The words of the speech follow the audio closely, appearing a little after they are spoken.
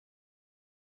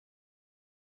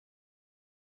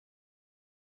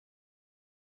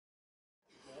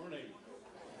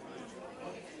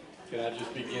Can I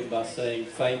just begin by saying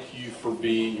thank you for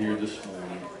being here this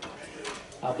morning.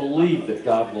 I believe that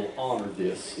God will honor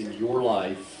this in your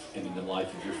life and in the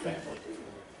life of your family.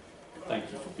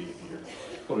 Thank you for being here.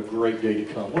 What a great day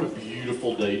to come. What a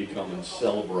beautiful day to come and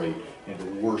celebrate and to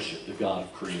worship the God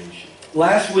of creation.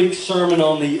 Last week's sermon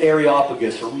on the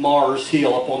Areopagus, or Mars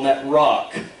Hill, up on that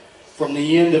rock, from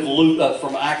the end of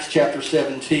from Acts chapter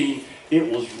 17, it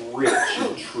was rich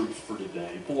in truth for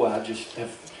today. Boy, I just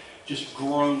have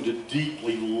grown to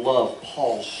deeply love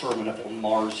Paul's sermon up on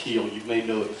Mars Hill. You may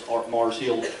know it as Mars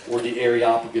Hill or the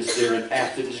Areopagus there in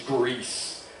Athens,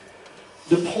 Greece.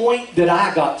 The point that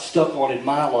I got stuck on in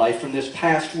my life from this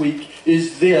past week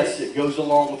is this. It goes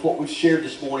along with what we've shared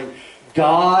this morning.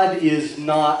 God is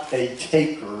not a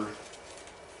taker.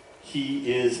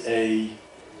 He is a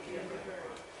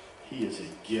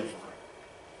giver.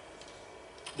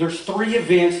 There's three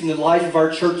events in the life of our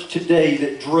church today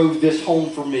that drove this home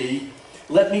for me.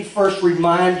 Let me first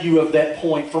remind you of that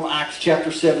point from Acts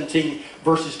chapter 17,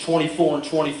 verses 24 and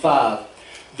 25.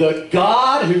 The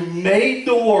God who made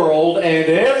the world and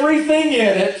everything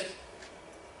in it,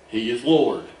 He is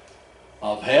Lord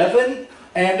of heaven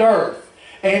and earth.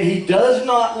 And He does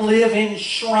not live in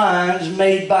shrines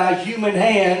made by human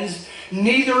hands,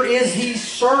 neither is He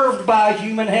served by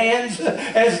human hands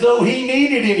as though He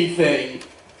needed anything.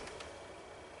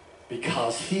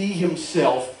 Because He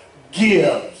Himself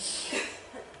gives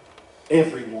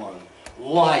everyone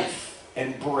life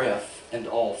and breath and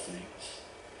all things.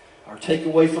 Our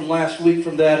takeaway from last week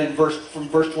from that from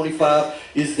verse 25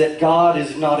 is that God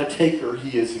is not a taker,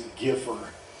 He is a giver.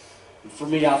 And for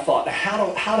me, I thought,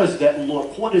 how does that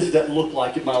look? What does that look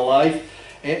like in my life?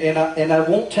 And I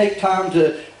won't take time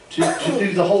to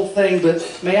do the whole thing,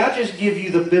 but may I just give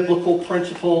you the biblical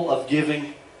principle of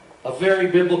giving? A very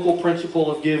biblical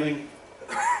principle of giving.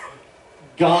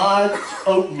 God's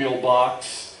oatmeal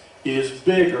box is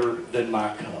bigger than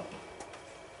my cup.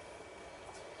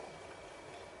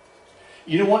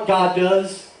 You know what God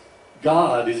does?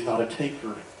 God is not a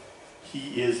taker.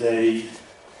 He is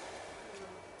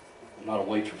not a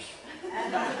waitress.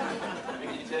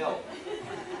 Can you tell?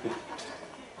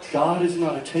 God is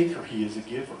not a taker. He is a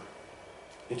giver.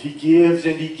 And He gives,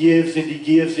 and He gives, and He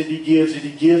gives, and He gives, and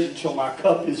He gives until my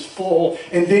cup is full.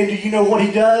 And then do you know what He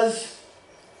does?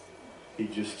 He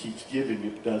just keeps giving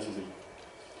it, doesn't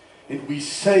He? And we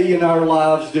say in our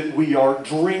lives that we are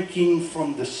drinking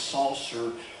from the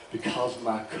saucer because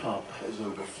my cup has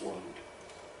overflowed.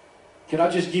 Can I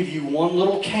just give you one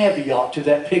little caveat to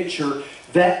that picture?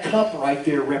 That cup right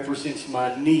there represents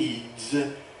my needs,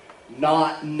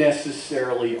 not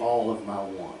necessarily all of my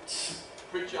wants.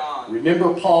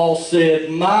 Remember, Paul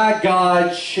said, my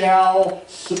God shall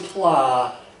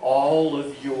supply all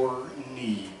of your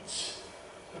needs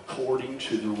according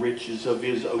to the riches of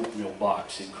His oatmeal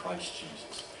box in Christ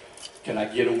Jesus. Can I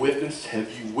get a witness?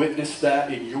 Have you witnessed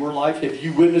that in your life? Have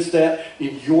you witnessed that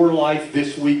in your life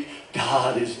this week?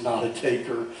 God is not a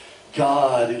taker.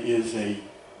 God is a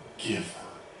giver.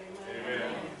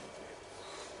 Amen.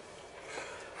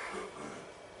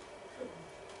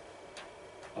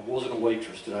 I wasn't a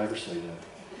waitress. Did I ever say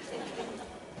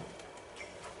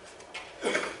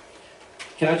that?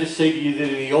 Can I just say to you that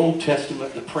in the Old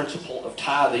Testament, the principle of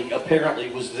tithing apparently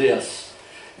was this.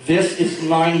 This is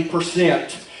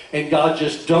 90%, and God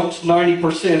just dumps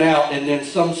 90% out, and then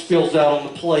some spills out on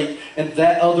the plate, and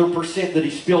that other percent that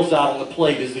He spills out on the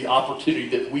plate is the opportunity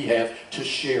that we have to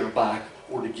share back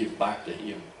or to give back to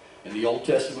Him. And the Old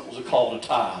Testament was a call to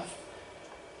tithe.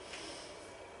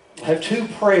 I have two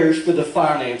prayers for the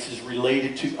finances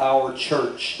related to our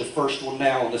church. The first one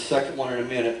now and the second one in a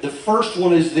minute. The first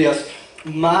one is this.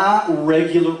 My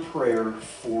regular prayer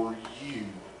for you,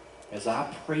 as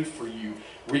I pray for you,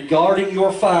 regarding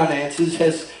your finances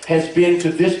has been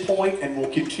to this point and will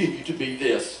continue to be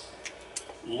this.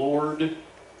 Lord,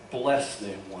 bless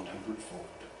them 100-fold.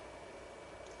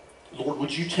 Lord,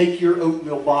 would you take your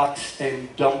oatmeal box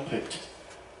and dump it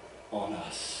on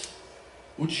us?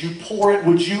 Would you pour it?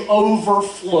 Would you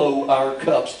overflow our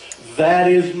cups?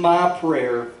 That is my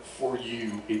prayer for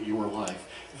you in your life.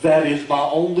 That is my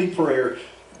only prayer.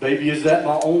 Baby, is that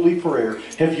my only prayer?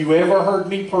 Have you ever heard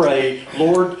me pray,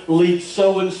 Lord, lead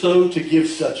so-and-so to give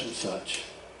such and such?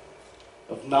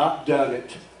 I've not done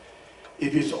it.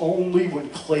 It is only when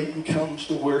Clayton comes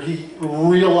to where he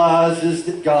realizes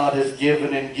that God has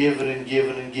given and given and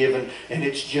given and given, and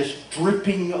it's just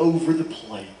dripping over the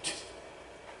plate,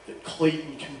 that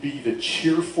Clayton can be the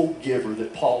cheerful giver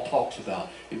that Paul talks about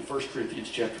in 1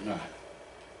 Corinthians chapter 9.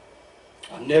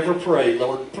 I never pray,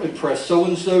 Lord, impress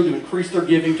so-and-so to increase their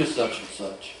giving to such and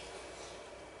such.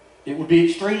 It would be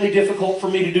extremely difficult for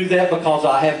me to do that because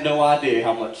I have no idea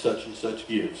how much such and such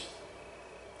gives.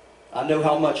 I know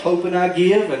how much hoping I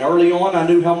give, and early on I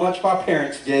knew how much my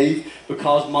parents gave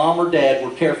because mom or dad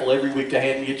were careful every week to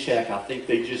hand me a check. I think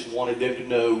they just wanted them to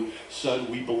know, son,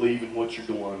 we believe in what you're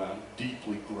doing, and I'm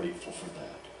deeply grateful for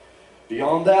that.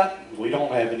 Beyond that, we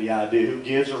don't have any idea who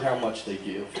gives or how much they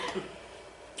give.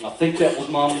 I think that was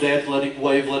mom and dad's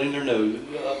way of letting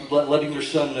their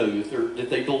son know that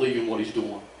they believe in what he's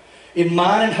doing. In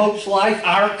mine and Hope's life,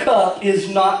 our cup is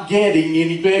not getting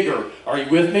any bigger. Are you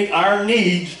with me? Our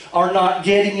needs are not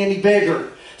getting any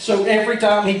bigger. So every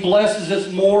time he blesses us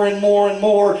more and more and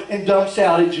more and dumps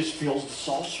out, it just fills the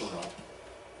saucer up.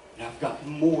 And I've got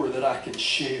more that I can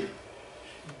share.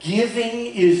 Giving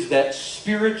is that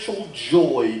spiritual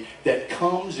joy that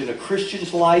comes in a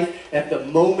Christian's life at the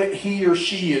moment he or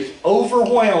she is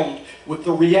overwhelmed with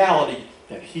the reality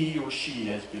that he or she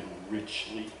has been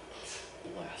richly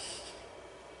blessed.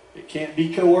 It can't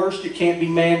be coerced, it can't be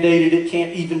mandated, it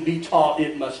can't even be taught,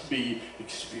 it must be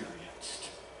experienced.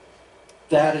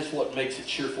 That is what makes a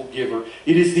cheerful giver.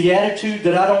 It is the attitude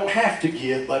that I don't have to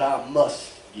give, but I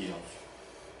must give.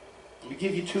 Let me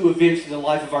give you two events in the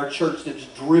life of our church that has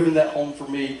driven that home for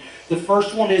me. The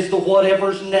first one is the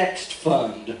Whatever's Next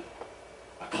Fund.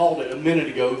 I called it a minute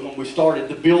ago when we started,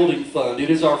 the building fund. It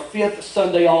is our 5th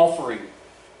Sunday offering.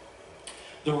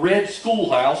 The red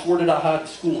schoolhouse, where did I hide the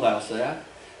schoolhouse at?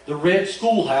 The red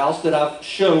schoolhouse that I've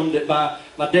shown that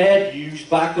my dad used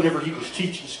back whenever he was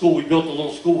teaching school. We built a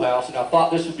little schoolhouse, and I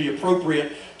thought this would be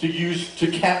appropriate to use to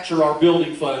capture our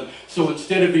building fund. So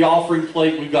instead of the offering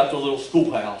plate, we've got the little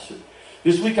schoolhouse. And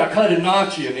this week I cut a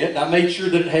notch in it, and I made sure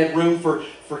that it had room for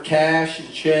cash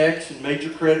and checks and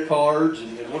major credit cards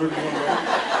and whatever you want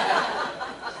to.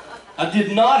 I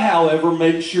did not, however,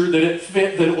 make sure that it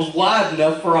fit, that it was wide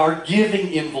enough for our giving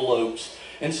envelopes.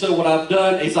 And so what I've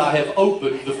done is I have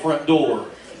opened the front door.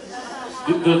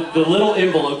 The little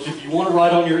envelopes, if you want to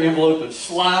write on your envelope and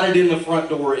slide it in the front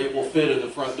door, it will fit in the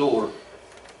front door.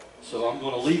 So I'm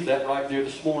going to leave that right there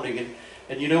this morning.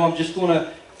 And you know, I'm just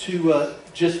going to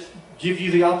just give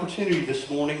you the opportunity this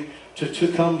morning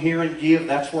to come here and give.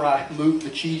 That's where I moved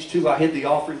the cheese to. I had the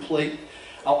offering plate.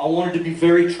 I wanted to be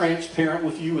very transparent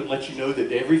with you and let you know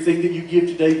that everything that you give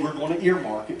today, we're going to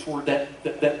earmark it toward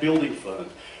that building fund,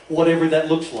 whatever that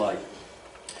looks like.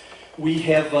 We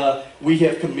have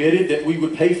committed that we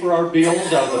would pay for our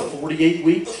bills out of the 48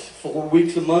 weeks, 4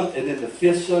 weeks a month, and then the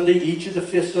 5th Sunday, each of the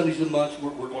 5th Sundays of the month,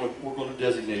 we're going to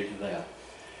designate it to that.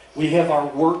 We have our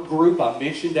work group. I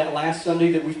mentioned that last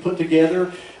Sunday that we've put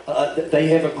together. They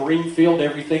have a green field,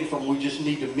 everything from we just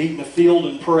need to meet in the field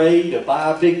and pray, to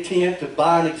buy a big tent, to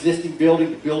buy an existing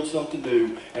building, to build something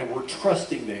new. And we're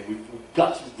trusting them. We've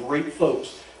got some great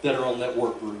folks that are on that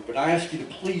work group. And I ask you to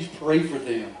please pray for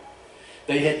them.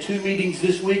 They had 2 meetings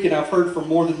this week, and I've heard from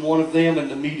more than one of them,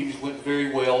 and the meetings went very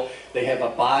well. They have a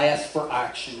bias for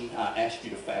action. I ask you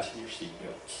to fasten your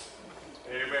seatbelts.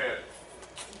 Amen.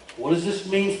 What does this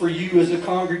mean for you as a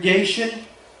congregation?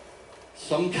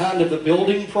 Some kind of a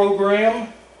building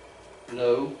program?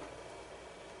 No.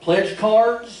 Pledge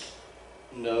cards?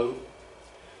 No.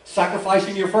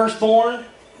 Sacrificing your firstborn?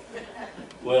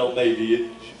 Well, maybe.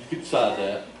 You can decide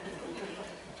that.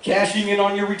 Cashing in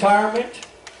on your retirement?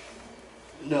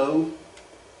 No.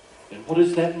 And what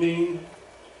does that mean?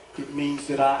 It means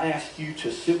that I ask you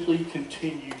to simply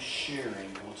continue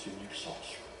sharing what's in your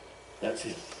saucer. That's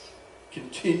it.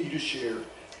 Continue to share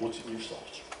what's in your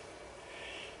saucer.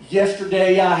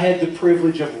 Yesterday, I had the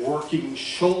privilege of working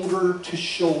shoulder to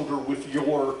shoulder with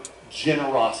your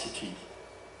generosity,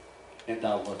 and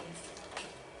I love you for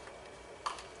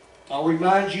it. I'll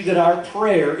remind you that our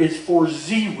prayer is for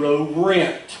 0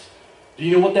 rent. Do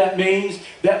you know what that means?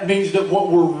 That means that what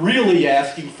we're really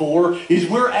asking for is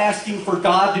we're asking for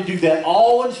God to do that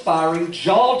awe-inspiring,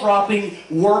 jaw-dropping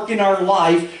work in our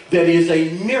life that is a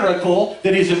miracle,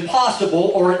 that is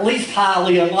impossible, or at least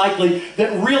highly unlikely,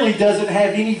 that really doesn't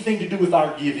have anything to do with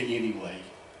our giving anyway.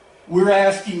 We're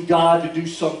asking God to do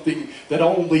something that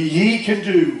only He can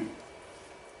do.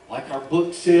 Like our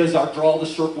book says, our Draw the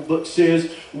Circle book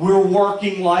says, we're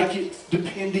working like it's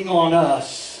depending on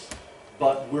us.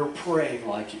 But we're praying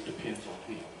like it depends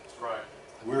on Him. That's right.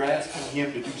 We're asking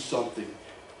Him to do something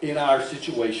in our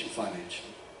situation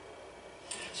financially.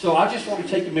 So I just want to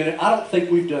take a minute. I don't think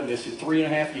we've done this in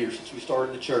 3.5 years since we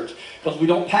started the church, because we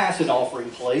don't pass an offering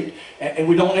plate, and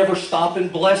we don't ever stop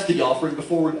and bless the offering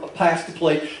before we pass the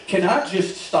plate. Can I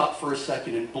just stop for a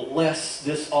second and bless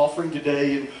this offering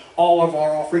today and all of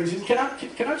our offerings? And can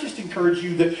I just encourage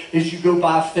you that as you go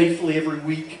by faithfully every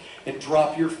week, and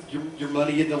drop your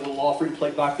money in the little offering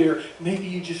plate back there. Maybe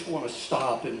you just want to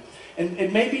stop and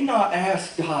maybe not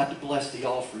ask God to bless the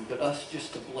offering, but us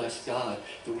just to bless God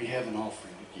that we have an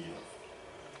offering to give.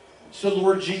 So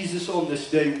Lord Jesus, on this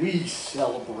day, we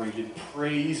celebrate and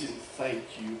praise and thank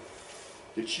you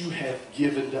that you have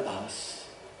given to us.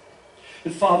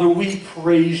 And Father, we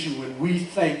praise you and we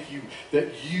thank you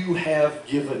that you have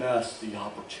given us the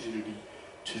opportunity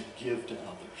to give to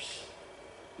others.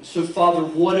 And so Father,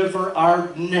 whatever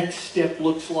our next step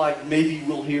looks like, maybe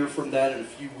we'll hear from that in a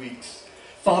few weeks.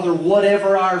 Father,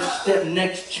 whatever our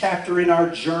next chapter in our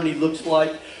journey looks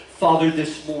like, Father,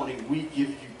 this morning we give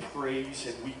you praise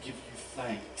and we give you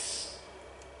thanks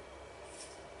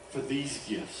for these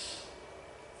gifts,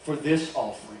 for this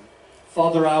offering.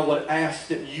 Father, I would ask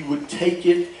that you would take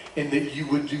it and that you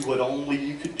would do what only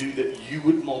you could do, that you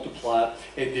would multiply it,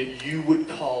 and that you would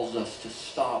cause us to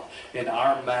stop and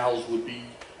our mouths would be,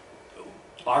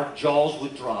 our jaws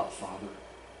would drop, Father,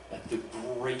 at the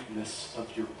greatness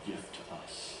of your gift to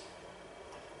us.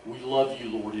 We love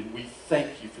you, Lord, and we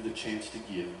thank you for the chance to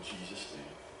give in Jesus' name.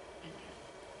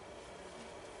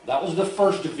 That was the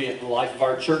first event in the life of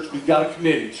our church. We've got a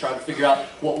committee to try to figure out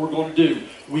what we're going to do.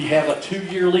 We have a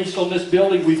 2-year lease on this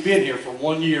building. We've been here for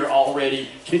 1 year already.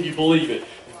 Can you believe it?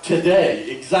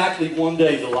 Today, exactly one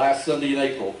day, the last Sunday in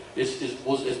April, it's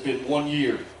been 1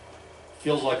 year.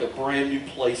 Feels like a brand new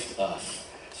place to us.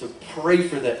 So pray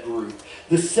for that group.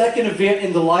 The second event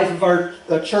in the life of our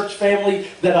church family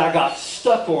that I got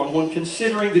stuck on when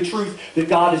considering the truth that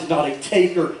God is not a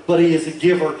taker, but He is a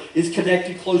giver, is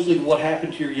connected closely to what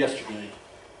happened here yesterday.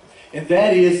 And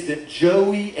that is that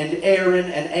Joey and Aaron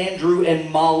and Andrew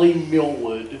and Molly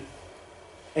Millwood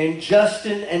and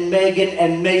Justin and Megan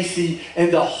and Macy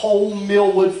and the whole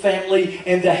Millwood family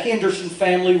and the Henderson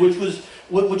family, which was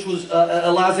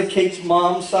Eliza Kate's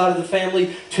mom's side of the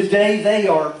family. Today they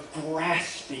are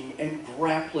grasping and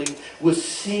grappling with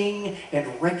seeing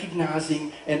and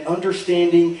recognizing and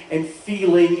understanding and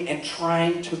feeling and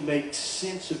trying to make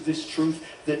sense of this truth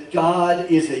that God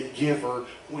is a giver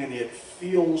when it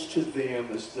feels to them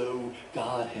as though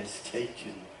God has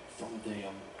taken from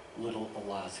them little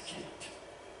Eliza Kate.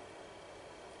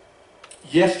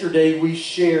 Yesterday we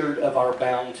shared of our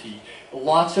bounty.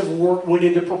 Lots of work went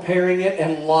into preparing it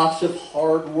and lots of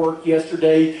hard work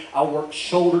yesterday. I worked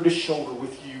shoulder to shoulder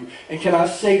with you. And can I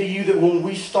say to you that when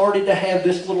we started to have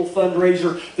this little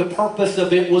fundraiser, the purpose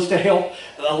of it was to help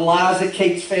Eliza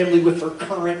Kate's family with her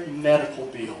current medical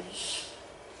bills.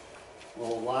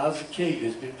 Well, Eliza Kate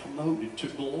has been promoted to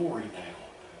glory now.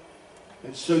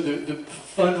 And so the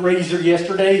fundraiser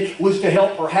yesterday was to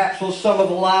help perhaps with some of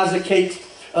Eliza Kate's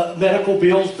medical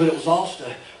bills, but it was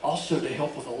also to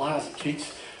help with Eliza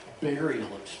Kate's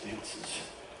burial expenses.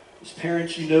 As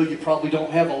parents, you know you probably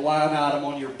don't have a line item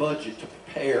on your budget to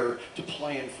prepare to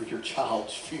plan for your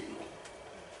child's funeral.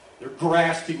 They're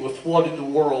grasping with what in the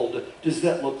world does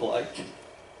that look like?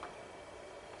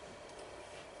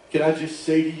 Can I just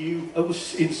say to you, it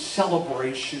was in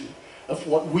celebration of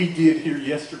what we did here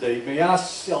yesterday. May I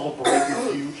celebrate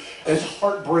with you, as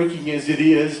heartbreaking as it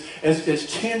is, as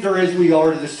tender as we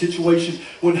are to the situation.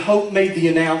 When Hope made the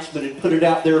announcement and put it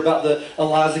out there about the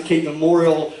Eliza Kate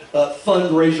Memorial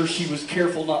fundraiser, she was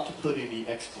careful not to put any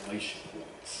exclamation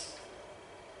points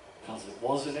because it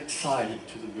wasn't exciting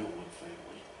to the Millwood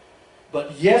family.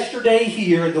 But yesterday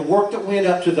here, the work that went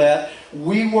up to that,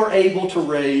 we were able to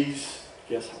raise,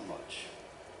 guess how much?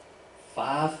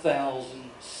 $5,724.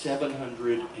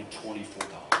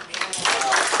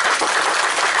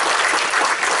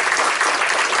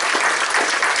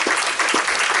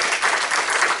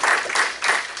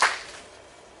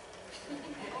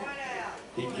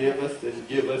 He giveth and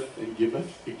giveth and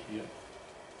giveth again.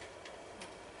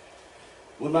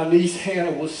 When my niece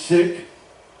Hannah was sick,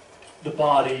 the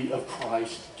body of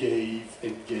Christ gave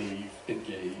and gave and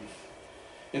gave.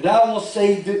 And I will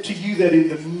say that to you that in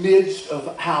the midst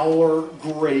of our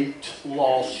great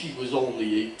loss, she was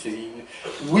only 18,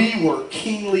 we were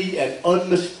keenly and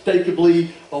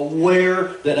unmistakably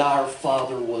aware that our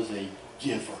Father was a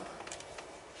giver.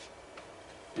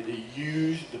 And He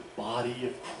used the body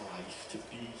of Christ to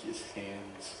be His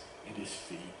hands and His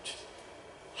feet.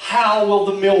 How will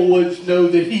the Millwoods know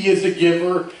that He is a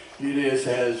giver? It is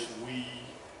as we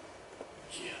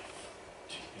give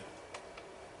to Him.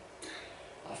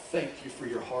 I thank you for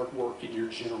your hard work and your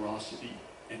generosity,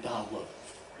 and I love you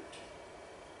for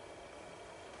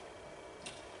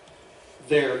it.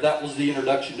 There, that was the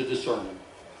introduction to the sermon.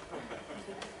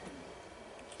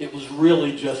 It was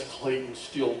really just Clayton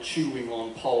still chewing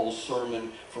on Paul's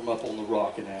sermon from up on the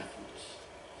rock in Athens.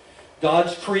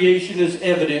 God's creation is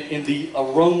evident in the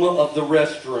aroma of the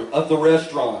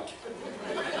restaurant.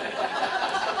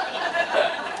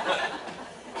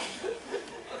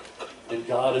 And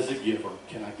God is a giver.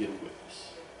 Can I get a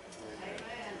witness?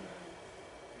 Amen.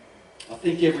 I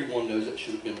think everyone knows that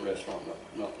should have been restaurant,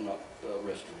 not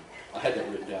restaurant. I had that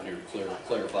written down here to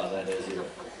clarify that as it.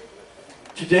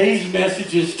 Today's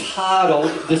message is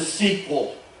titled The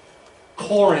Sequel,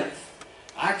 Corinth.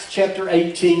 Acts chapter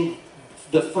 18,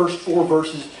 the first 4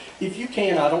 verses. If you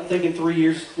can, I don't think in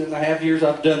 3.5 years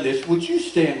I've done this. Would you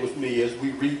stand with me as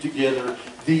we read together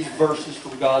these verses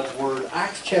from God's Word?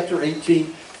 Acts chapter 18,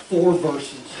 4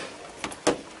 verses.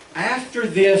 After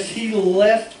this, he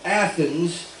left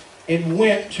Athens and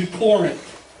went to Corinth,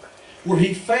 where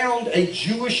he found a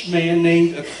Jewish man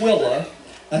named Aquila,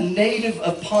 a native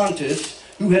of Pontus,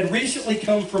 who had recently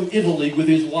come from Italy with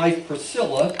his wife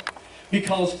Priscilla,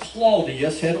 because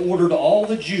Claudius had ordered all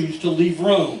the Jews to leave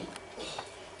Rome.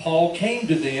 Paul came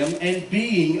to them, and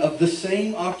being of the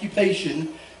same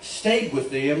occupation, stayed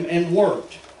with them and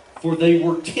worked, for they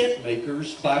were tent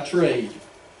makers by trade.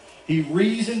 He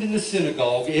reasoned in the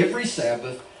synagogue every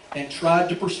Sabbath and tried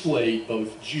to persuade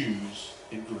both Jews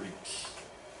and Greeks.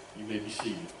 You may be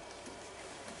seated.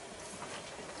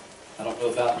 I don't know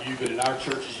about you, but in our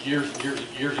churches years and years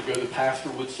and years ago, the pastor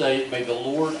would say, "May the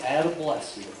Lord add a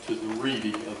blessing to the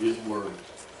reading of His Word."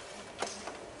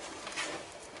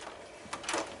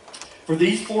 For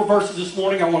these 4 verses this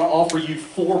morning, I want to offer you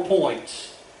 4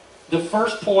 points. The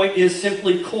first point is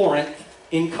simply Corinth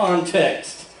in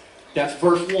context. That's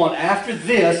verse 1. After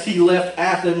this, he left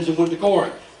Athens and went to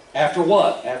Corinth. After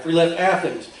what? After he left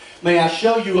Athens. May I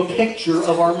show you a picture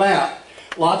of our map?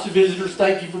 Lots of visitors,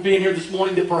 thank you for being here this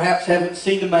morning that perhaps haven't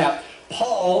seen the map.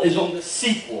 Paul is on the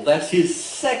sequel. That's his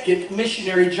second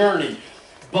missionary journey.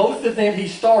 Both of them he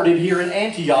started here in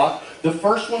Antioch. The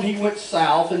first one he went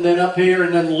south and then up here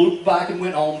and then looped back and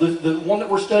went home. The one that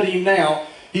we're studying now,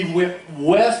 he went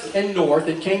west and north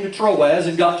and came to Troas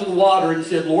and got to the water and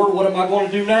said, "Lord, what am I going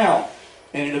to do now?"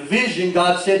 And in a vision,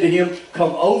 God said to him,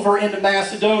 "Come over into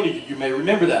Macedonia." You may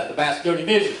remember that, the Macedonian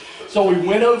vision. So he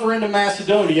went over into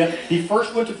Macedonia. He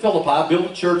first went to Philippi,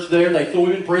 built a church there. They threw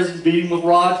him in prison, beat him with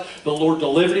rods. The Lord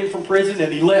delivered him from prison,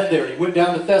 and he left there. He went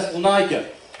down to Thessalonica.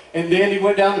 And then he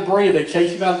went down to Berea. They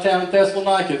chased him out of town in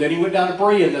Thessalonica. Then he went down to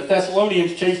Berea, and the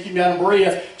Thessalonians chased him down to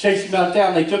Berea, chased him out of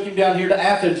town. They took him down here to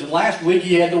Athens. And last week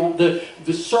he had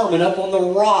the sermon up on the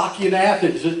rock in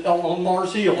Athens, on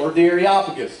Mars Hill, or the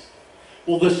Areopagus.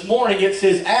 Well, this morning it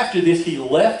says, after this he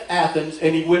left Athens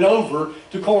and he went over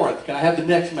to Corinth. Can I have the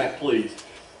next map, please?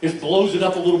 It blows it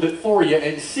up a little bit for you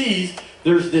and sees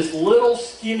there's this little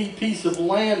skinny piece of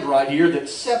land right here that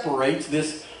separates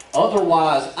this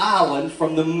otherwise island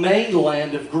from the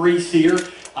mainland of Greece here.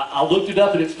 I looked it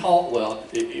up and it's called, well,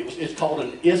 it's called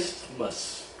an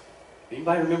isthmus.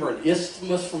 Anybody remember an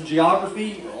isthmus from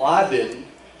geography? Well, I didn't.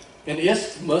 An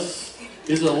isthmus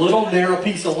is a little narrow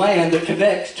piece of land that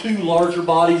connects 2 larger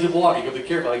bodies of water. You've got to be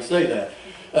careful how you say that.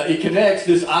 It connects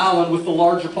this island with the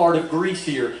larger part of Greece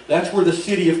here. That's where the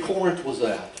city of Corinth was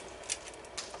at.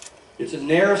 It's a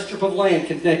narrow strip of land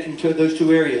connecting to those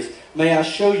 2 areas. May I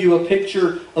show you a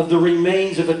picture of the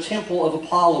remains of a temple of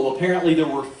Apollo? Apparently there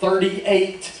were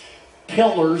 38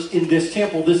 pillars in this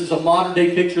temple. This is a modern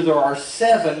day picture. There are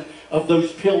 7 of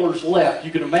those pillars left.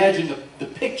 You can imagine the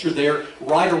picture there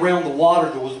right around the water.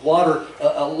 There was water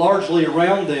largely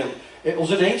around them. It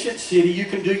was an ancient city. You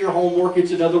can do your homework.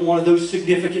 It's another one of those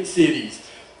significant cities.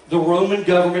 The Roman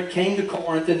government came to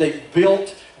Corinth and they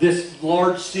built this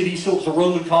large city, so it was a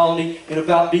Roman colony in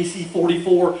about BC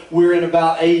 44. We're in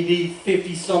about AD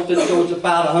 50 something, so it's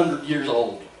about 100 years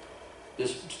old.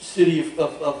 This city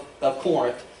of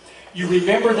Corinth. You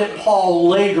remember that Paul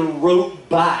later wrote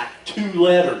back 2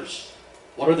 letters.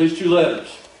 What are those 2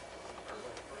 letters?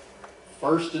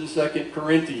 1st and 2nd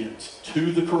Corinthians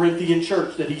to the Corinthian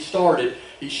church that he started.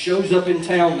 He shows up in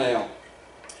town now.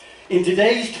 In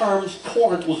today's terms,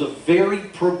 Corinth was a very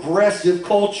progressive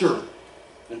culture.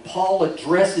 And Paul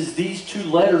addresses these 2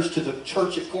 letters to the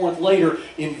church at Corinth later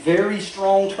in very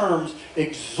strong terms,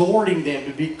 exhorting them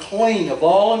to be clean of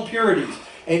all impurities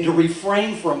and to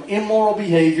refrain from immoral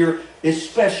behavior,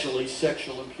 especially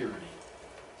sexual impurity.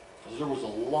 Because there was a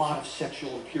lot of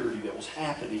sexual impurity that was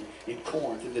happening in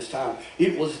Corinth in this time.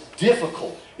 It was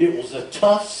difficult. It was a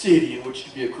tough city in which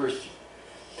to be a Christian.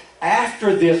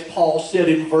 After this, Paul said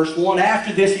in verse 1,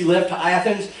 after this he left to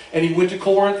Athens and he went to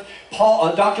Corinth.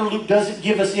 Dr. Luke doesn't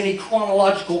give us any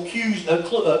chronological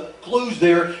clues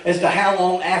there as to how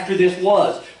long after this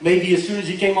was. Maybe as soon as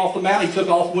he came off the mountain, he took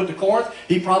off and went to Corinth.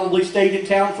 He probably stayed in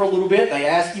town for a little bit. They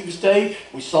asked him to stay.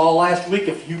 We saw last week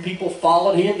a few people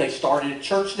followed him. They started a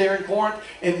church there in Corinth.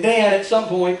 And then at some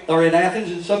point, or in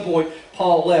Athens, at some point,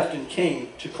 Paul left and came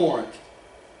to Corinth.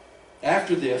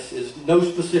 After this is no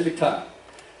specific time.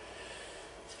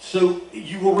 So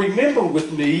you will remember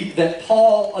with me that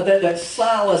that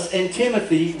Silas and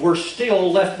Timothy were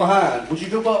still left behind. Would you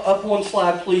go up one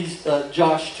slide, please,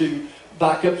 Josh, to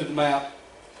back up to the map?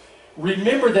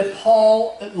 Remember that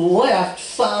Paul left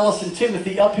Silas and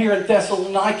Timothy up here in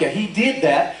Thessalonica. He did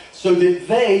that so that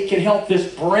they can help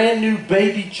this brand new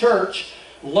baby church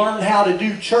learn how to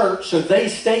do church. So they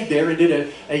stayed there and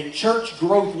did a Church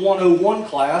Growth 101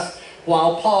 class,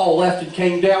 while Paul left and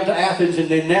came down to Athens, and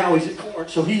then now he's at Corinth.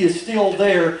 So he is still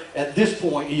there at this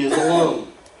point. He is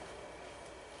alone.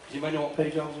 Does anybody know what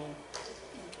page I was on?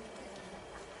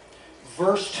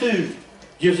 Verse 2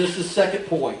 gives us the second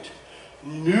point.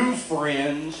 New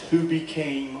friends who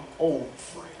became old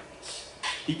friends.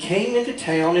 He came into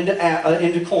town,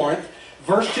 into Corinth.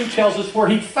 Verse 2 tells us where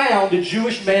he found a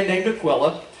Jewish man named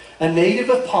Aquila, a native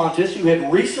of Pontus, who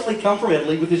had recently come from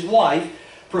Italy with his wife,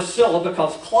 Priscilla,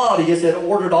 because Claudius had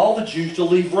ordered all the Jews to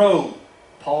leave Rome.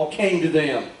 Paul came to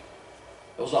them.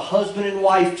 It was a husband and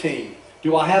wife team.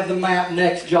 Do I have the map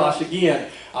next, Josh? Again,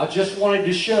 I just wanted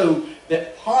to show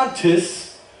that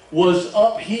Pontus was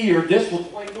up here. This was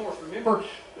way north. Remember,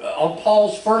 on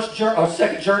Paul's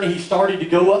second journey, he started to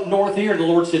go up north here, and the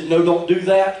Lord said, no, don't do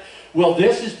that. Well,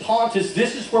 this is Pontus.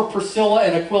 This is where Priscilla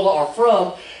and Aquila are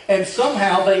from. And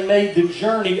somehow they made the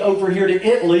journey over here to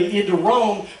Italy, into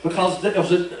Rome, because there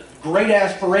was great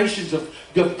aspirations of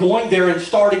going there and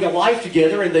starting a life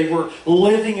together. And they were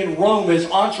living in Rome as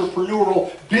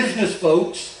entrepreneurial business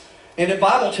folks. And the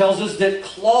Bible tells us that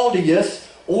Claudius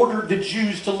ordered the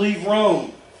Jews to leave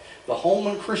Rome. The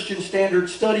Holman Christian Standard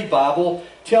Study Bible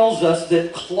tells us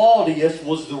that Claudius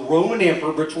was the Roman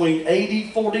emperor between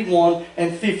AD 41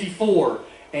 and 54.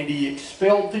 And he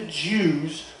expelled the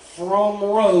Jews from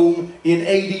Rome in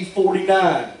AD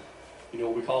 49. You know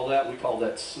what we call that? We call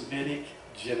that Semitic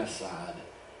genocide.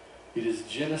 It is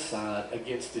genocide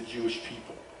against the Jewish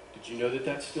people. Did you know that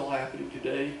that's still happening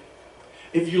today?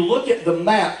 If you look at the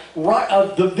map,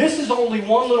 this is only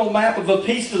one little map of a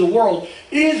piece of the world.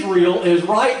 Israel is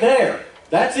right there.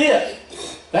 That's it.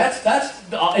 That's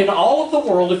in all of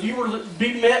the world. If you were to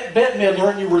be Bette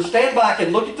Midler and you were to stand back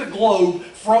and look at the globe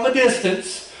from a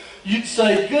distance, you'd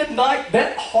say, good night,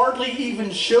 that hardly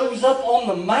even shows up on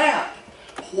the map.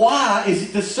 Why is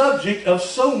it the subject of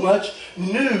so much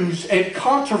news and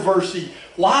controversy?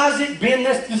 Why has it been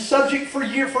the subject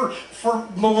for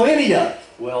millennia?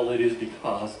 Well, it is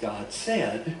because God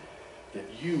said that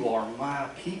you are my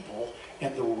people,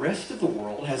 and the rest of the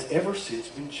world has ever since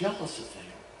been jealous of them.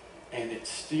 And it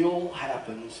still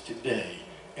happens today.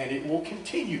 And it will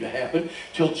continue to happen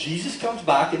till Jesus comes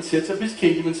back and sets up his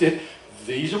kingdom and said,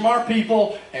 these are my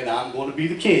people, and I'm going to be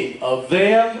the king of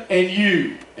them and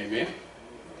you. Amen.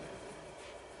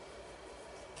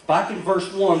 Back in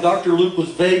verse 1, Dr. Luke was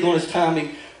vague on his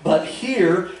timing, but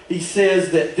here he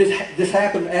says that this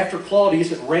happened after Claudius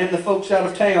had ran the folks out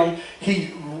of town.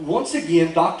 Once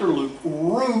again, Dr. Luke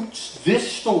roots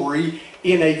this story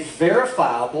in a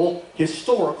verifiable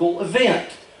historical event.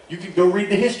 You can go read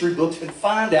the history books and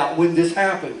find out when this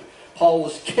happened. Paul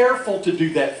was careful to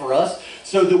do that for us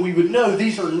so that we would know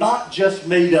these are not just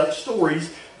made-up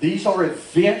stories. These are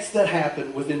events that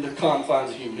happened within the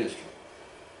confines of human history.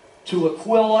 To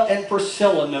Aquila and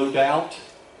Priscilla, no doubt.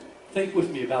 Think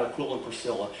with me about Aquila and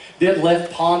Priscilla. They had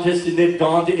left Pontus and they'd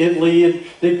gone to Italy and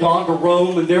they'd gone to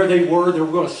Rome, and there they were. They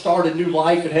were going to start a new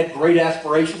life and had great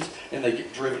aspirations, and they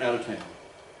get driven out of town.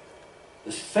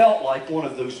 This felt like one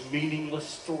of those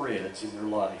meaningless threads in their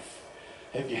life.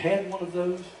 Have you had one of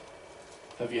those?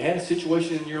 Have you had a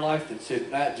situation in your life that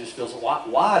said, that just feels,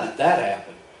 why did that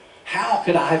happen? How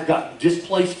could I have gotten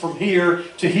displaced from here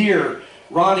to here?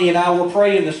 Ronnie and I were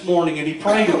praying this morning, and he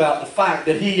prayed about the fact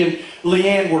that he and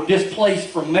Leanne were displaced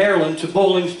from Maryland to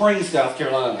Bowling Springs, South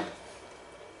Carolina.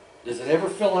 Does it ever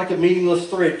feel like a meaningless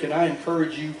thread? Can I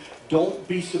encourage you, don't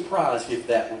be surprised if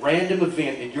that random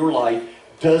event in your life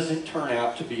doesn't turn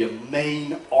out to be a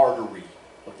main artery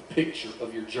of the picture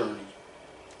of your journey.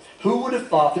 Who would have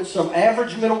thought that some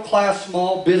average middle-class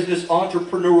small business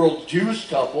entrepreneurial Jewish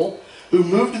couple who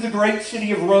moved to the great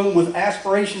city of Rome with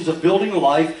aspirations of building a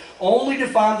life, only to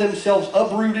find themselves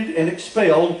uprooted and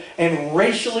expelled and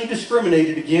racially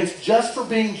discriminated against just for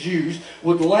being Jews,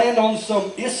 would land on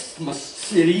some isthmus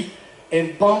city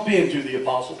and bump into the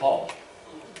Apostle Paul.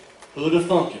 Who'd have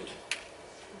thunk it?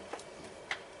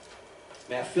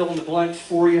 May I fill in the blanks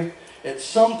for you? At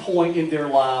some point in their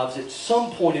lives, at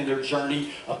some point in their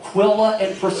journey, Aquila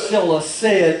and Priscilla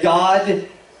said, God,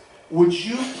 would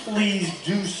you please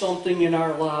do something in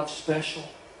our lives special?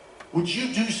 Would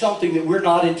you do something that we're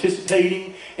not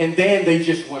anticipating? And then they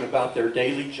just went about their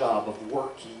daily job of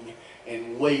working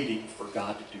and waiting for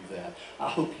God to do that. I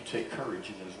hope you take courage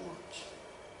in those words.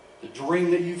 The dream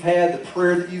that you've had, the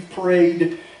prayer that you've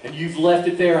prayed, and you've left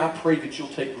it there, I pray that you'll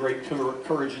take great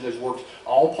courage in those works.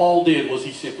 All Paul did was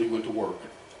he simply went to work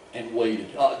and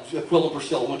waited. Aquila and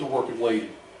Priscilla went to work and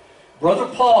waited. Brother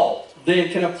Paul, then,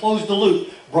 can I close the loop?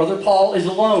 Brother Paul is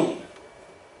alone.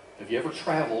 Have you ever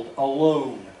traveled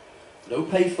alone? No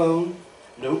payphone,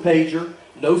 no pager,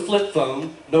 no flip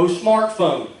phone, no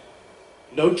smartphone,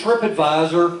 no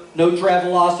TripAdvisor, no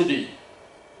Travelocity.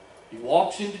 He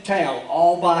walks into town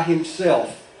all by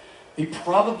himself. He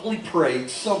probably prayed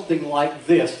something like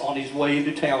this on his way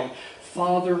into town.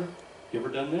 Father, you ever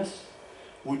done this?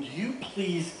 Would you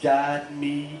please guide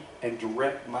me and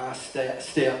direct my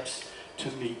steps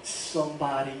to meet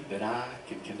somebody that I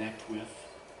can connect with?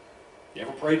 You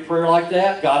ever prayed a prayer like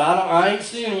that? God, I ain't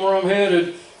seeing where I'm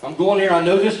headed. I'm going here. I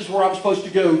know this is where I'm supposed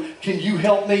to go. Can you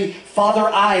help me? Father,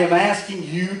 I am asking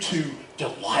you to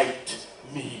delight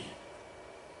me.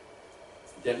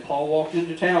 Then Paul walked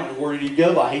into town, and where did he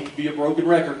go? I hate to be a broken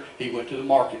record. He went to the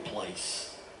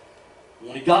marketplace.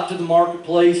 When he got to the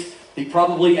marketplace, he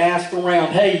probably asked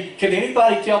around, hey, can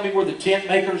anybody tell me where the tent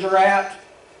makers are at?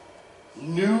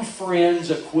 New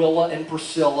friends, Aquila and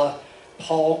Priscilla.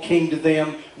 Paul came to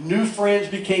them. New friends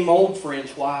became old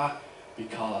friends. Why?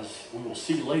 Because we will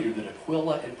see later that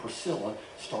Aquila and Priscilla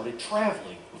started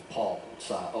traveling with Paul and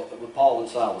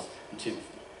Silas and Timothy.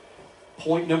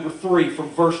 Point number 3 from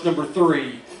verse number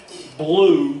 3,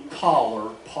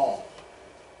 blue-collar Paul.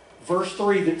 Verse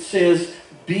 3 that says,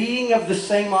 being of the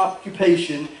same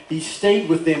occupation, he stayed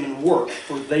with them and worked,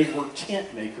 for they were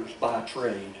tent makers by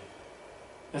trade.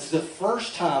 That's the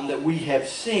first time that we have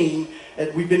seen,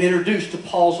 that we've been introduced to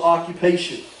Paul's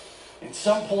occupation. At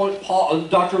some point,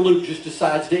 Dr. Luke just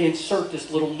decides to insert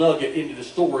this little nugget into the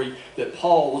story that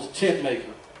Paul was a tent maker.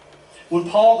 When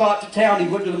Paul got to town, he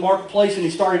went to the marketplace and he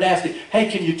started asking,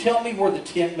 hey, can you tell me where the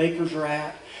tent makers are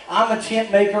at? I'm a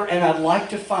tent maker and I'd like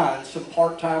to find some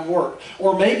part-time work.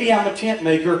 Or maybe I'm a tent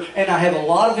maker and I have a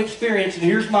lot of experience and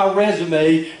here's my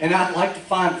resume and I'd like to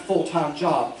find a full-time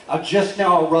job. I just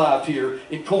now arrived here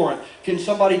in Corinth. Can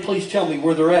somebody please tell me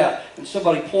where they're at? And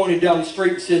somebody pointed down the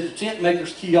street and said, the tent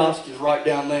maker's kiosk is right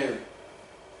down there.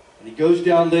 And he goes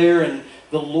down there and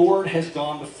the Lord has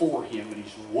gone before him and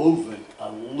he's woven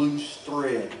a loose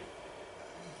thread.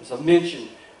 As I mentioned,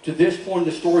 to this point in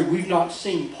the story, we've not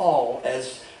seen Paul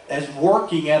as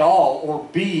working at all or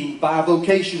being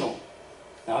bivocational.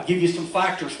 Now, I'll give you some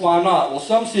factors. Why not? Well,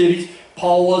 some cities,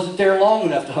 Paul wasn't there long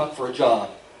enough to hunt for a job.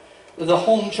 The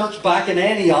home church back in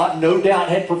Antioch no doubt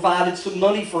had provided some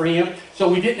money for him,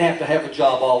 so he didn't have to have a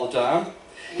job all the time.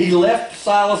 He left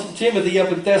Silas and Timothy up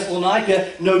in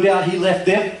Thessalonica. No doubt he left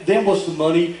them with some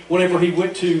money whenever he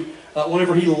went to,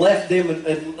 whenever he left them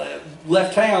and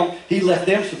left town, he left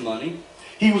them some money.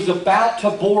 He was about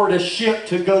to board a ship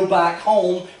to go back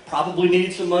home, probably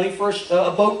needed some money for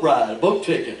a boat ride, a boat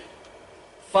ticket.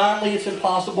 Finally, it's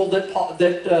impossible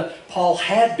that Paul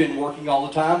had been working all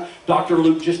the time. Dr.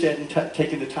 Luke just hadn't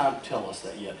taken the time to tell us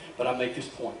that yet. But I make this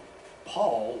point.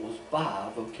 Paul was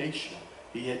bivocational.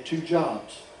 He had 2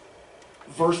 jobs.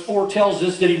 Verse 4 tells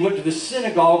us that he went to the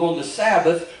synagogue on the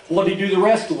Sabbath. What did he do the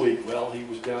rest of the week? Well, he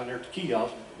was down there at the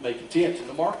kiosk making tents in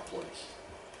the marketplace.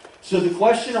 So the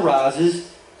question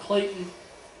arises, Clayton,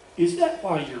 is that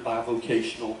why you're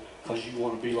bivocational? Because you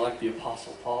want to be like the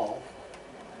Apostle Paul?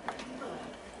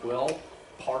 Well,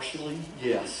 partially,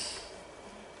 yes.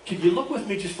 Can you look with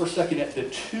me just for a second at the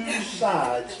 2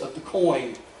 sides of the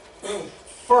coin?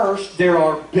 First, there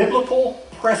are biblical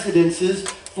precedences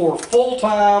for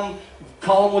full-time,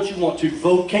 call them what you want to,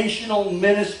 vocational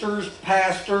ministers,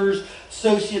 pastors,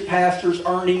 associate pastors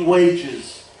earning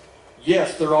wages.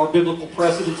 Yes, there are biblical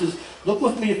precedences. Look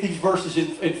with me at these verses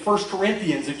in 1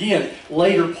 Corinthians. Again,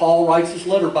 later Paul writes this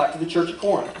letter back to the church of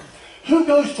Corinth. Who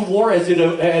goes to war at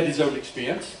his own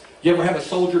expense? You ever have a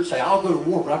soldier say, I'll go to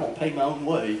war, but I'm going to pay my own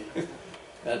way?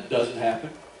 That doesn't happen.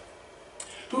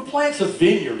 Who plants a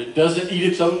vineyard and doesn't eat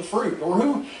its own fruit? Or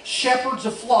who shepherds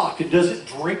a flock and doesn't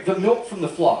drink the milk from the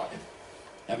flock?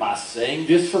 Am I saying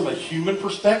this from a human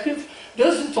perspective?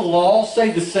 Doesn't the law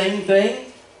say the same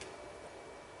thing?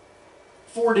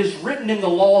 For it is written in the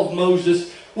law of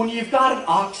Moses, when you've got an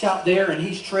ox out there and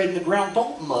he's treading the ground,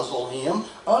 don't muzzle him,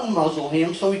 unmuzzle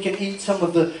him so he can eat some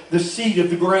of the seed of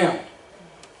the ground.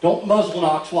 Don't muzzle an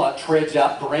ox while it treads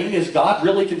out grain. Is God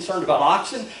really concerned about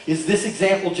oxen? Is this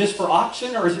example just for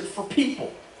oxen or is it for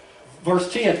people?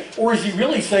 Verse 10, or is he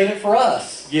really saying it for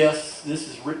us? Yes, this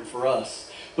is written for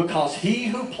us. Because he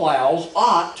who plows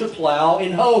ought to plow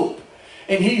in hope,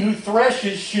 and he who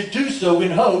threshes should do so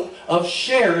in hope of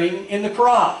sharing in the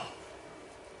crop.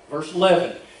 Verse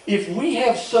 11, if we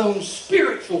have sown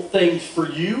spiritual things for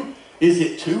you, is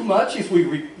it too much if we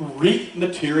reap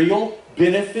material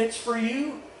benefits for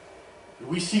you?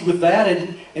 We see with that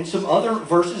and some other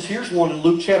verses. Here's one in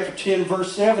Luke chapter 10,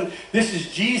 verse 7. This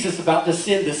is Jesus about to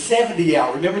send the 70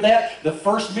 out. Remember that? The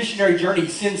first missionary journey, he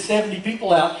sends 70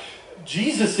 people out.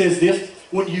 Jesus says this,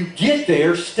 when you get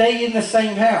there, stay in the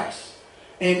same house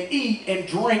and eat and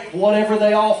drink whatever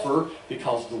they offer,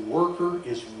 because the worker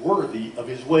is worthy of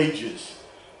his wages.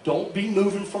 Don't be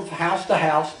moving from house to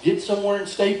house. Get somewhere and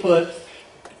stay put.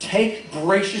 Take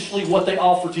graciously what they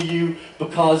offer to you,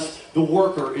 because the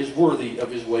worker is worthy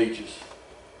of his wages.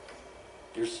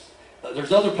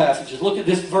 There's other passages. Look at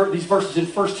these verses in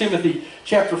 1 Timothy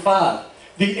chapter 5.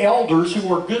 The elders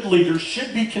who are good leaders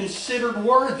should be considered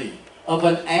worthy of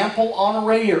an ample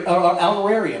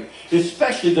honorarium,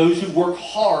 especially those who work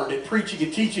hard at preaching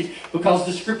and teaching, because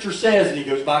the Scripture says, and he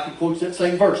goes back and quotes that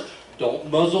same verse,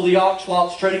 don't muzzle the ox while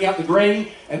it's treading out the grain,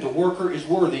 and the worker is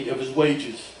worthy of his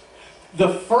wages.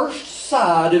 The first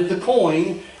side of the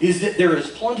coin is that there is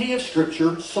plenty of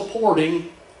Scripture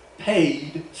supporting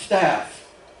paid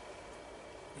staff.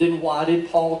 Then why did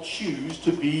Paul choose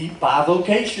to be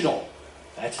bivocational?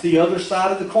 That's the other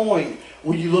side of the coin.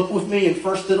 Will you look with me in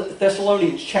 1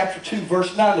 Thessalonians chapter 2,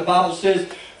 verse 9? The Bible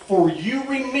says, for you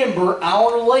remember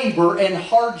our labor and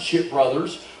hardship,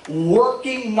 brothers,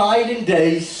 working night and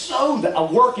day, so that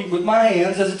I'm working with my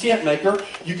hands as a tent maker.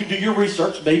 You can do your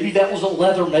research. Maybe that was a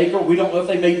leather maker. We don't know if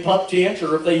they made pup tents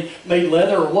or if they made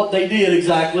leather or what they did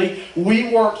exactly.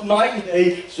 We worked night and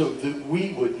day so that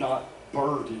we would not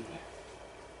burden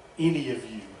any of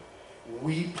you.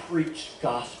 We preached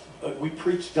God's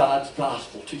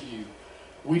gospel to you.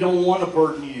 We don't want to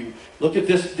burden you. Look at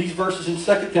these verses in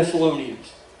 2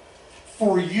 Thessalonians.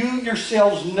 For you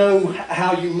yourselves know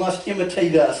how you must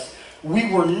imitate us.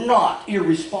 We were not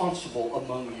irresponsible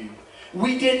among you.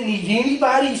 We didn't eat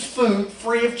anybody's food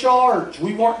free of charge.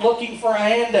 We weren't looking for a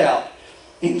handout.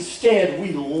 Instead,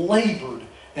 we labored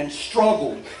and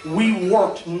struggled. We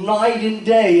worked night and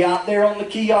day out there on the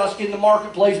kiosk in the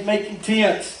marketplace making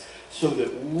tents, so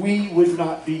that we would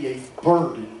not be a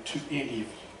burden to any of you.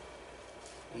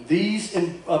 And these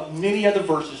and many other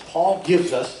verses, Paul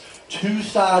gives us two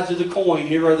sides of the coin.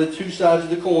 Here are the two sides of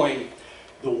the coin.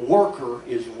 The worker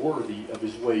is worthy of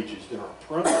his wages. There are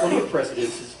plenty of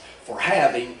precedences for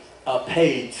having a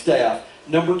paid staff.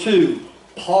 Number two,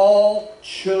 Paul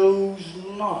chose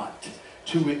not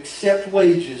to accept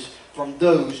wages from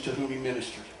those to whom he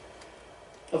ministered.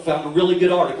 I found a really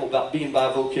good article about being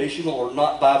bivocational or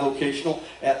not bivocational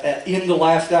at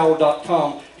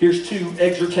inthelasthour.com. Here's two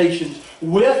exhortations.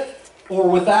 With or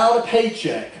without a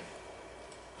paycheck,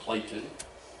 Clayton,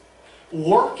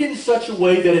 work in such a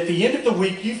way that at the end of the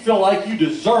week you feel like you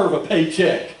deserve a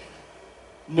paycheck.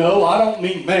 No, I don't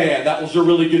mean, man, that was a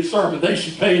really good sermon, they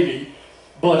should pay me.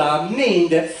 But I mean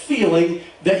that feeling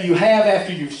that you have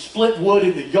after you've split wood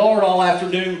in the yard all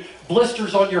afternoon,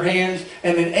 blisters on your hands,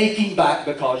 and then aching back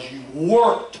because you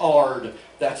worked hard.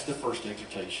 That's the first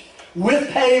exhortation. With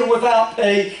pay or without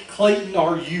pay, Clayton,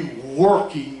 are you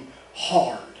working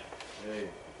hard? Hey.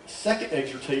 The second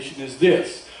exhortation is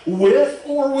this. With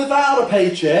or without a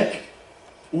paycheck,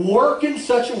 work in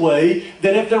such a way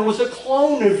that if there was a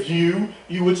clone of you,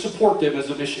 you would support them as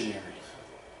a missionary.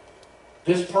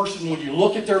 This person, when you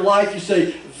look at their life, you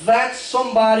say, that's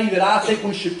somebody that I think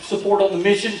we should support on the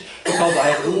missions, because I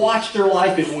have watched their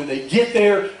life, and when they get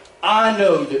there, I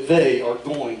know that they are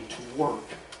going to work.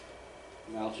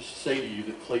 And I'll just say to you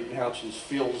that Clayton Houchins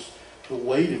feels the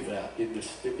weight of that in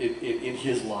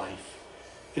his life.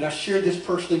 Can I share this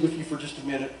personally with you for just a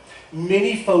minute?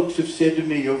 Many folks have said to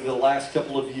me over the last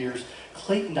couple of years,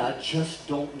 Clayton, I just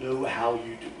don't know how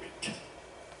you do it.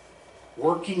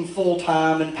 Working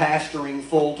full-time and pastoring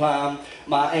full-time,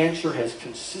 my answer has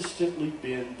consistently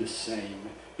been the same.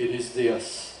 It is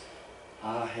this: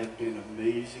 I have been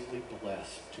amazingly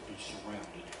blessed to be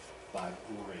surrounded by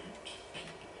great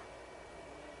people.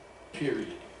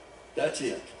 Period. That's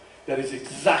it. That is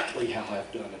exactly how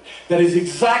I've done it. That is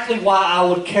exactly why I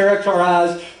would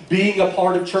characterize being a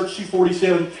part of Church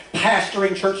 247,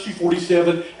 pastoring Church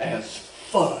 247, as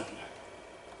fun.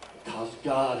 Because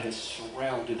God has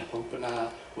surrounded Hope and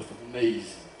I with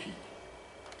amazing people.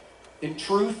 In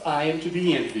truth, I am to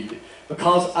be envied,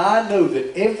 because I know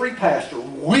that every pastor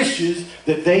wishes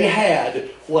that they had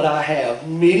what I have.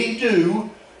 Many do,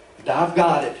 and I've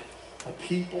got it. A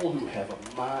people who have a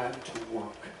mind to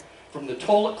work. From the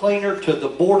toilet cleaner to the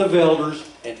board of elders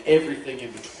and everything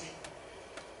in between.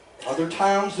 Are there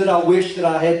times that I wish that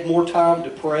I had more time to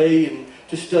pray and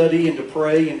to study and to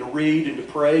pray and to read and to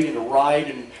pray and to write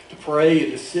and to pray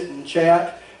and to sit and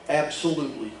chat?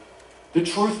 Absolutely. The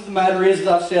truth of the matter is, as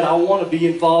I've said, I want to be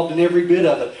involved in every bit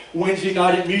of it. Wednesday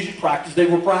night at music practice, they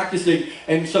were practicing,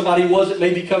 and somebody wasn't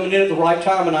maybe coming in at the right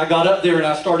time, and I got up there and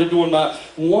I started doing my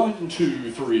 1,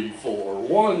 2, 3, 4,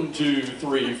 1, 2,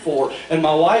 3, 4. And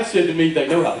my wife said to me, they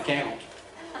know how to count.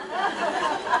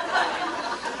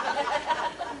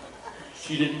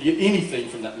 She didn't get anything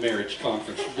from that marriage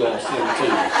conference you all sent to.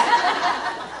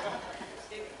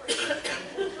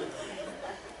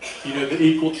 You know, the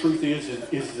equal truth is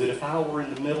that if I were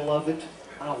in the middle of it,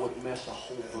 I would mess a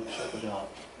whole bunch of it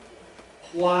up.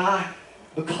 Why?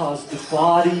 Because the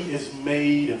body is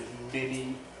made of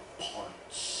many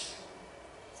parts.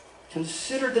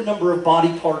 Consider the number of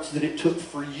body parts that it took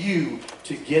for you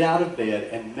to get out of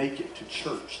bed and make it to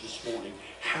church this morning.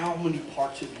 How many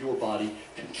parts of your body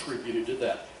contributed to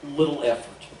that little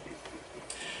effort?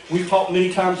 We've talked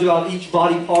many times about each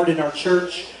body part in our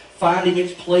church finding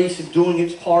its place and doing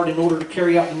its part in order to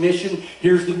carry out the mission.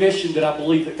 Here's the mission that I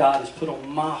believe that God has put on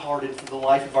my heart and for the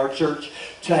life of our church: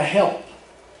 to help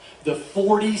the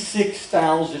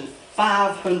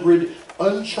 46,500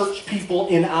 unchurched people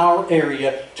in our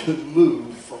area to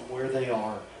move from where they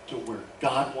are to where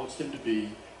God wants them to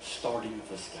be, starting with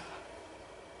this guy.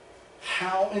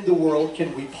 How in the world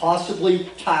can we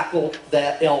possibly tackle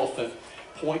that elephant?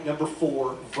 Point number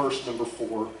 4, verse number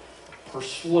 4,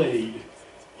 persuade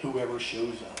whoever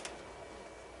shows up.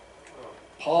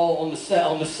 Paul, on the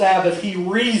Sabbath, he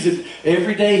reasoned.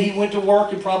 Every day he went to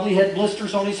work and probably had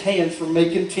blisters on his hands from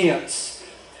making tents.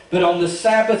 But on the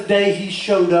Sabbath day he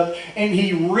showed up and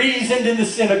he reasoned in the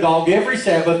synagogue every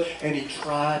Sabbath, and he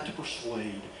tried to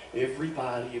persuade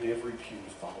everybody in every pew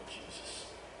to follow Jesus.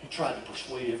 He tried to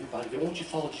persuade everybody. Won't you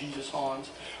follow Jesus,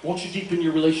 Hans? Won't you deepen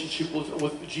your relationship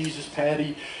with Jesus,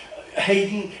 Patty?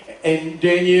 Hayden and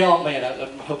Danielle, man, I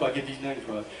hope I get these names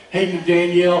right. Hayden and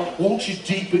Danielle, won't you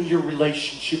deepen your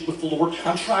relationship with the Lord?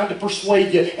 I'm trying to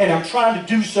persuade you, and I'm trying to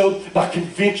do so by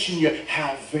convincing you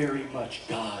how very much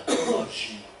God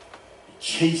loves you. He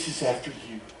chases after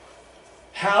you.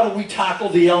 How do we tackle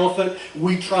the elephant?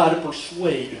 We try to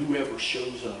persuade whoever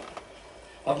shows up.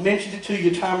 I've mentioned it to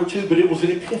you a time or two, but it was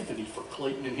an epiphany for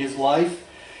Clayton in his life.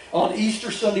 On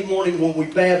Easter Sunday morning, when we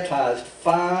baptized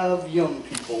 5 young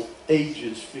people,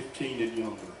 ages 15 and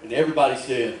younger. And everybody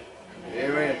said,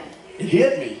 amen. It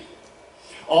hit me.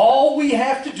 All we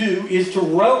have to do is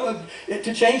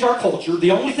to change our culture.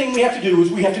 The only thing we have to do is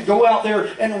we have to go out there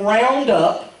and round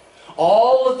up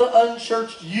all of the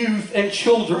unchurched youth and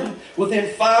children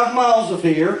within 5 miles of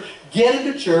here, get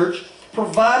them to church,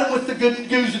 provide them with the good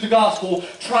news of the gospel,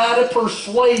 try to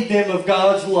persuade them of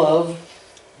God's love,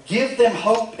 give them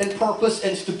hope and purpose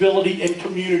and stability and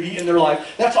community in their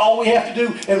life. That's all we have to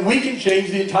do, and we can change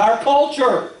the entire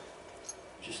culture.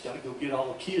 Just got to go get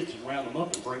all the kids and round them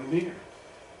up and bring them here.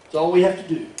 That's all we have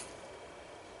to do.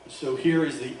 So here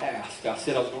is the ask. I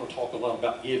said I was going to talk a lot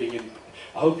about giving, and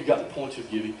I hope you got the points of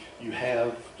giving. You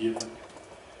have given,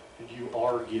 and you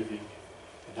are giving,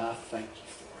 and I thank you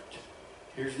for it.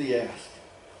 Here's the ask.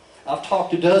 I've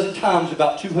talked a dozen times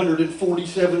about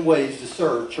 247 ways to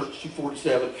serve Church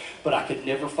 247, but I could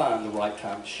never find the right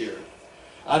time to share it.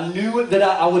 I knew that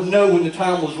I would know when the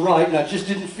time was right, and I just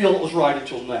didn't feel it was right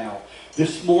until now.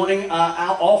 This morning,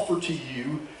 I offer to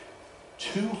you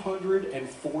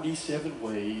 247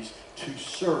 ways to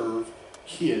serve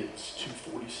kids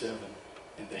 247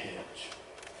 in the hedge.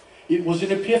 It was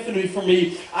an epiphany for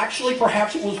me. Actually,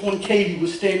 perhaps it was when Katie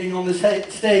was standing on this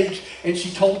stage and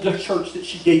she told the church that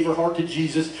she gave her heart to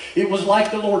Jesus. It was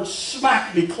like the Lord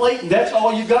smacked me. Clayton, that's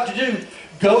all you got to do.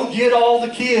 Go get all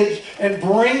the kids and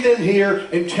bring them here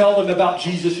and tell them about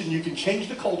Jesus, and you can change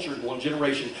the culture in one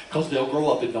generation, because they'll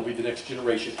grow up and they'll be the next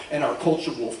generation, and our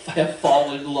culture will have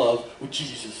fallen in love with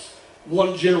Jesus.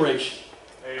 One generation.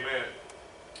 Amen.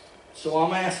 So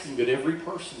I'm asking that every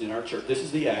person in our church, this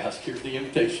is the ask, here's the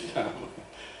invitation time.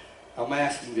 I'm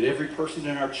asking that every person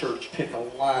in our church pick a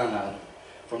line item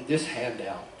from this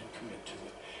handout and commit to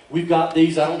it. We've got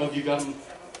these, I don't know if you got them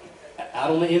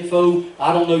out on the info,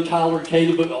 I don't know Tyler and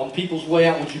Caleb, but on people's way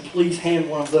out, would you please hand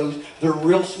one of those? They're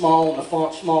real small, and the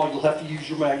font's small. You'll have to use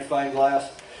your magnifying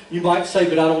glass. You might say,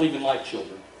 but I don't even like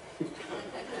children.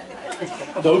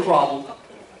 No problem.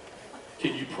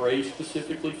 Can you pray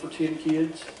specifically for 10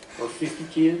 kids or 50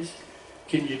 kids?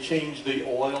 Can you change the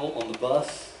oil on the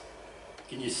bus?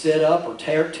 Can you set up or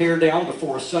tear down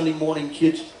before a Sunday morning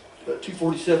kids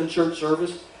 247 church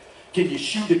service? Can you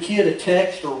shoot a kid a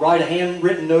text or write a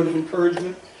handwritten note of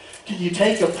encouragement? Can you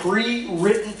take a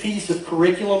pre-written piece of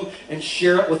curriculum and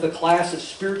share it with a class of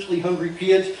spiritually hungry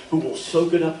kids who will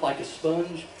soak it up like a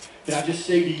sponge? Can I just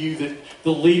say to you that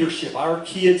the leadership, our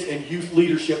kids and youth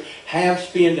leadership, have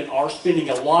spent and are spending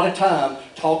a lot of time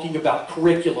talking about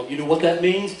curriculum. You know what that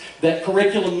means? That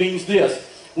curriculum means this.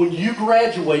 When you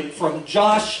graduate from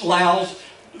Josh Lau's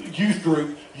youth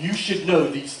group, you should know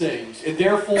these things. And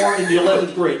therefore, in the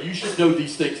 11th grade, you should know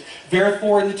these things.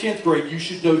 Therefore, in the 10th grade, you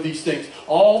should know these things.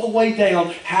 All the way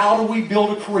down, how do we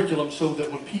build a curriculum so that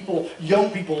when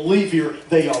young people leave here,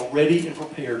 they are ready and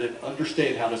prepared and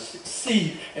understand how to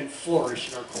succeed and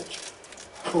flourish in our culture?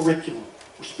 Curriculum.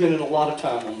 We're spending a lot of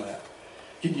time on that.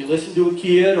 Can you listen to a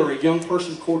kid or a young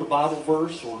person quote a Bible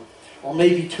verse, or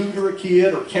maybe tutor a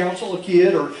kid, or counsel a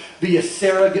kid, or be a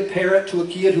surrogate parent to a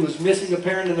kid who is missing a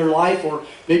parent in their life, or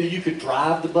maybe you could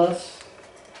drive the bus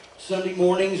Sunday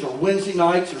mornings or Wednesday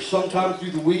nights or sometime through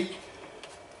the week.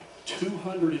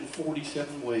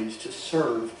 247 ways to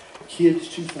serve Kids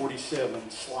 247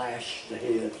 / the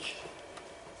Hedge.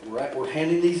 We're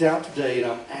handing these out today,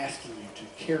 and I'm asking you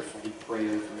to carefully pray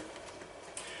over it.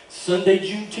 Sunday,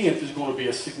 June 10th is going to be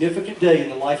a significant day in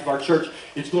the life of our church.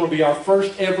 It's going to be our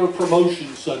first ever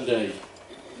promotion Sunday.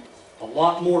 A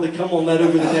lot more to come on that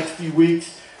over the next few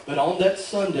weeks. But on that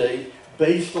Sunday,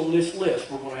 based on this list,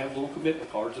 we're going to have little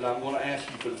commitment cards. And I'm going to ask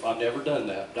you, I've never done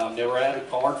that. I've never had a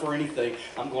card for anything.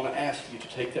 I'm going to ask you to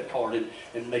take that card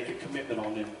and make a commitment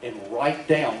on it and write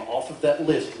down off of that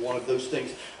list one of those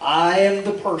things. I am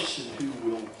the person who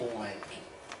will blank.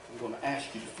 I'm going to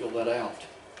ask you to fill that out.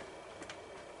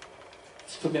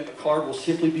 This commitment card will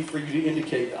simply be for you to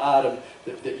indicate the item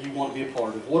that you want to be a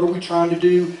part of. What are we trying to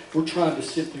do? We're trying to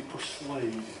simply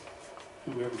persuade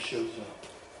whoever shows up.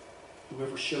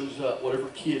 Whoever shows up, whatever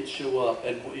kids show up,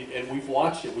 and we've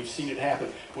watched it, we've seen it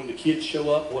happen. When the kids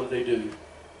show up, what do? They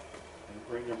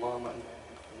bring their mama and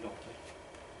don't they?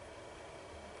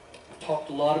 I've talked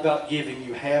a lot about giving.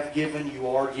 You have given, you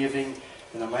are giving,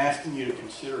 and I'm asking you to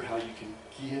consider how you can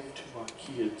give to our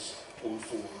kids going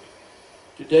forward.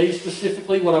 Today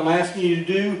specifically, what I'm asking you to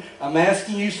do, I'm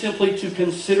asking you simply to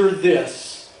consider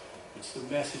this. It's the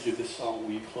message of this song.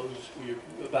 Will you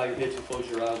bow your heads and close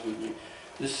your eyes with me?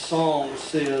 This song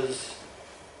says,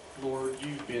 Lord,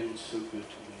 you've been so good to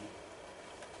me.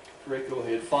 Greg, go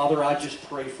ahead. Father, I just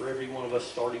pray for every one of us,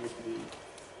 starting with me,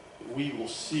 that we will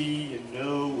see and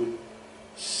know and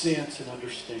sense and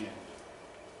understand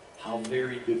how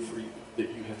very good for you that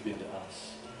you have been to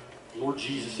us. Lord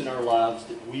Jesus, in our lives,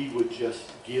 that we would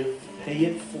just pay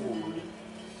it forward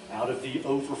out of the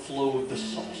overflow of the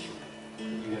saucer that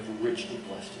you have richly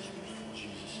blessed us with. In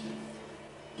Jesus'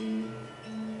 name.